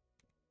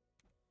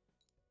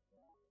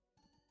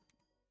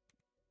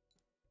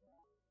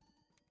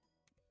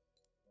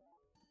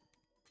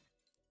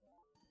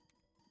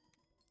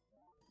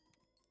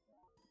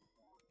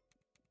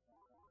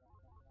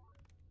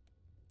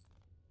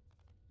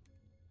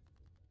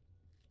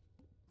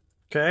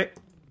 Okay.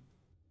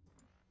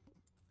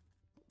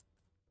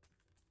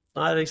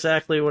 Not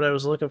exactly what I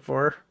was looking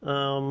for.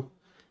 Don't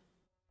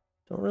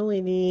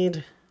really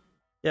need.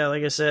 Yeah,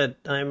 like I said,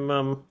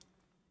 I'm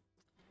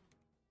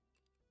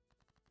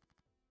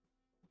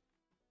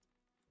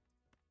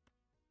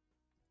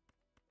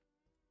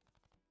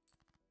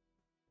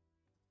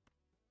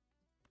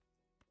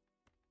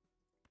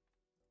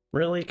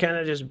really kind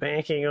of just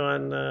banking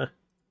on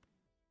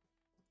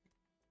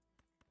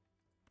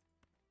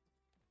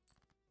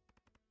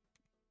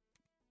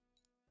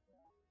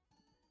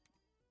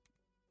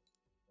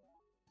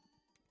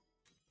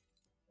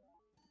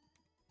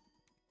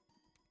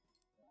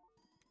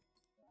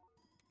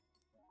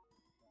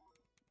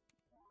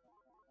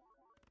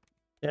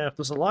yeah,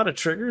 there's a lot of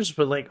triggers,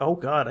 but like, oh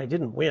god, I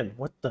didn't win.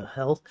 What the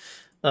hell?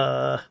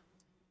 Uh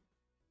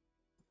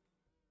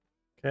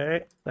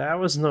okay, that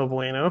was no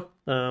bueno.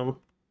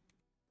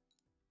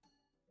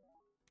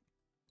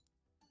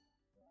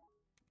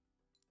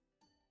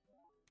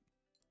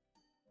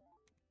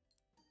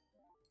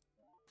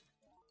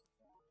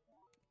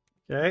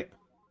 Okay.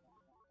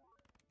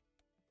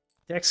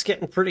 Deck's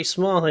getting pretty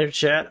small here,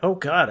 chat. Oh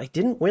god, I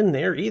didn't win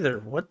there either.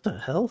 What the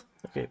hell?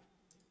 Okay.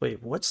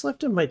 Wait, what's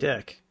left in my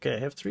deck? Okay, I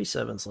have 3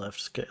 sevens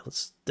left. Okay,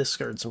 let's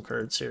discard some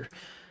cards here.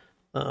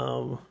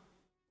 Um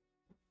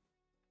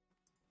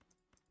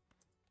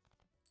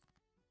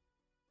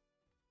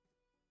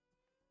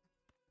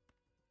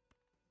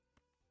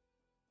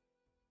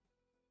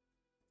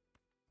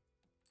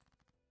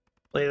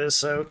Play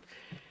this out.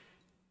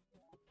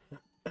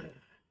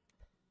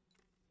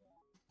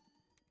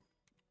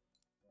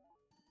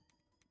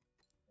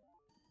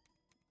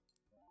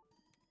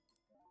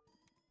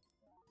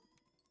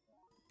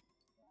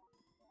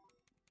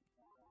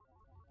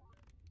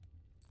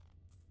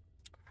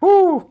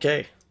 Whew,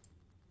 okay.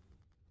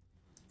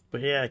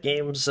 But yeah,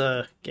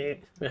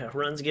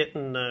 runs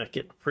getting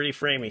pretty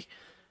framey.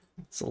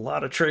 It's a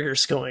lot of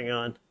triggers going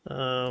on.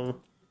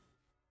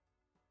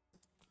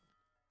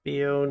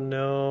 BO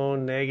no,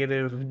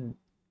 negative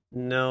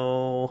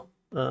no.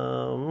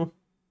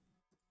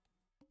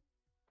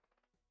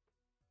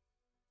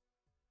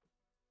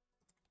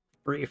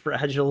 Free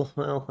fragile.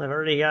 Well, I've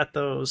already got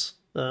those.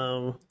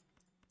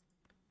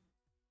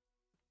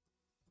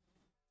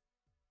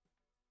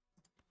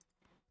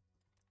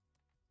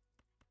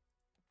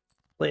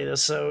 Play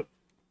this out.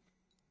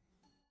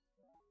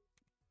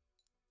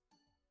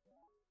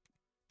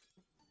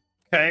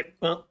 Okay,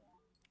 well,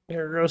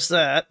 there goes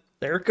that.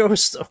 There it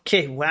goes.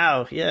 Okay,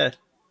 wow, yeah.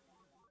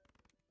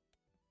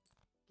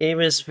 Game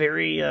is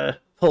very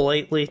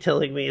politely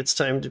telling me it's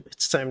time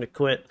to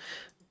quit.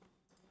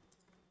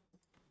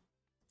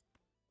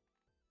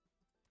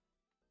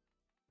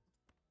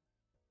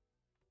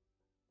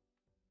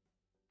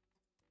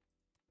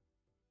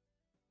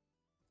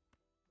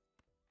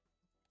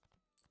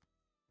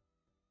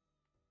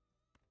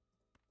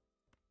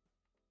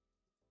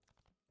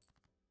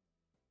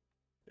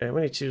 Okay, how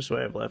many twos do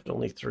I have left?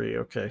 Only three.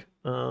 Okay.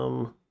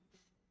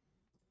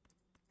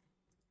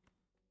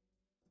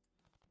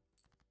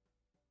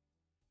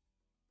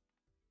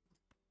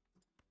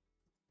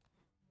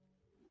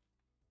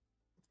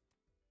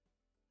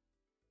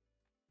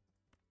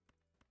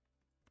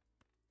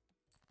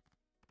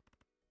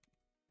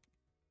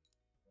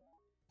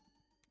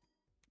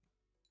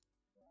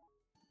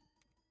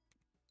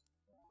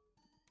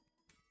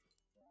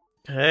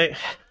 Okay.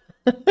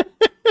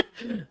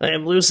 I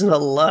am losing a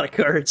lot of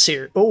cards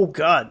here. Oh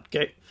god.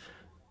 Okay.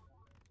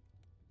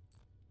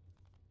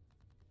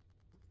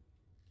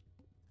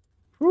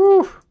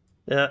 Whew.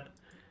 Yeah.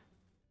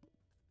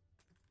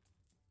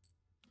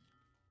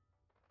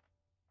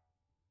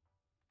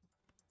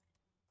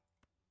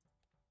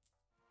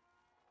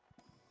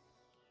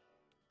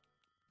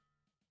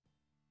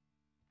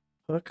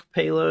 Hook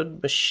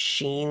payload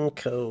machine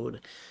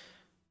code.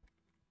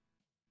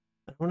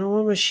 I don't know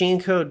what machine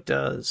code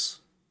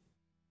does.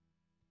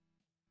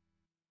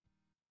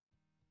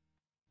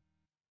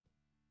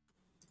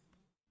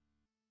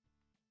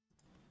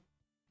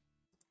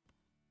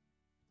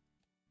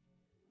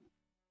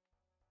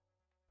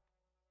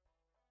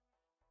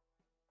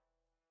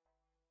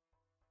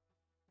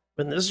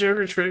 When this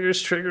Joker triggers,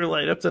 trigger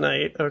light up the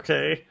night.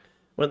 Okay.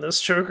 When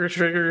this Joker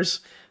triggers,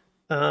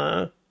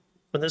 uh,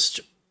 when this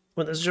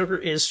when this Joker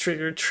is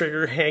triggered,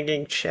 trigger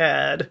hanging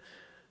Chad.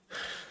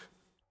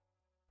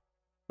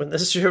 When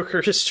this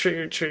Joker is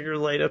triggered, trigger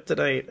light up the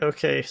night.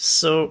 Okay,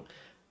 so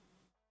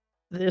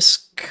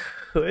this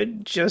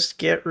could just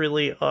get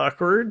really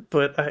awkward,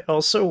 but I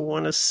also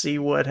want to see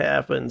what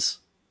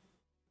happens.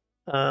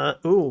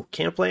 Ooh,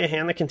 can't play a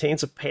hand that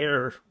contains a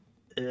pair.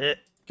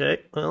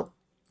 Okay, well.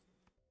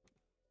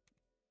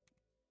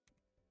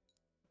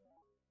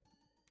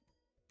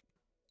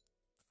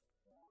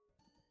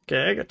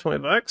 Okay, I got 20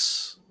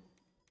 bucks.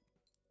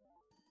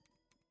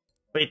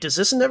 Wait, does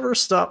this never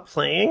stop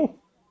playing?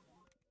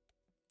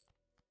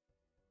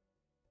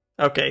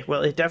 Okay,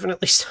 well, it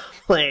definitely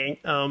stopped playing.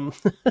 Do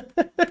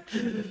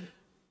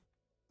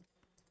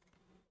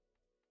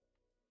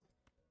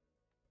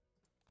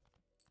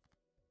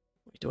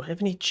I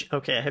have any?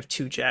 Okay, I have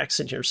 2 jacks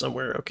in here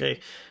somewhere.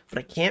 Okay, but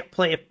I can't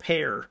play a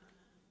pair.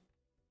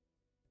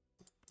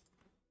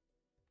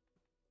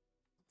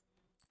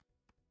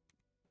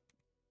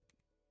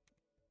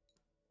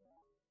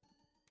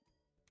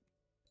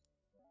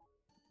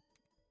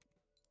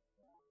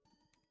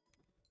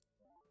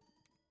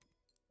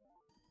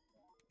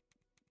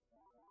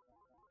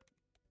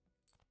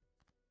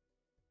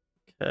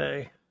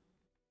 Okay.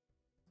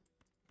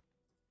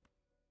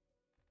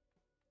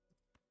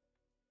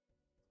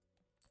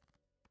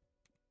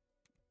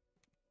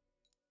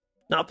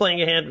 Not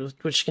playing a hand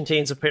which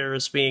contains a pair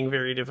is being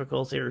very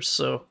difficult here,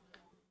 so...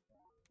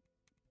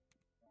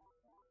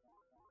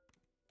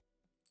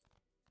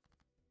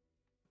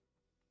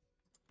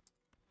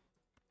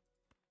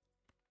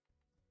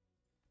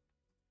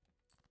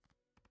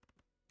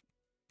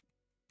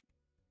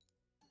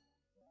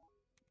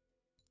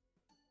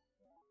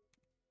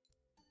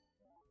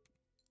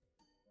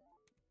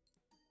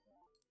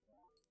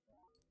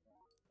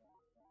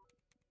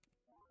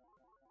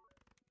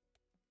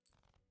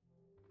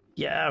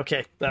 Yeah,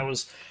 okay, that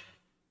was...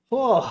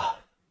 Oh,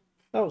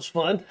 that was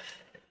fun.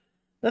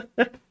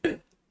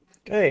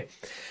 Okay.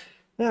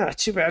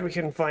 Too bad we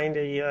couldn't find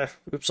a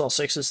oops all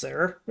sixes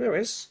there.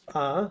 Anyways,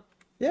 yeah,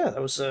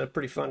 that was a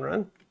pretty fun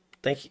run.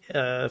 Thank you,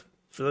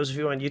 for those of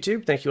you on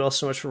YouTube, thank you all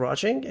so much for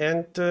watching,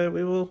 and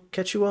we will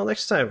catch you all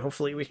next time.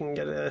 Hopefully we can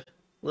get a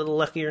little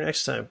luckier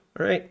next time.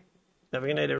 All right, have a good night, everyone.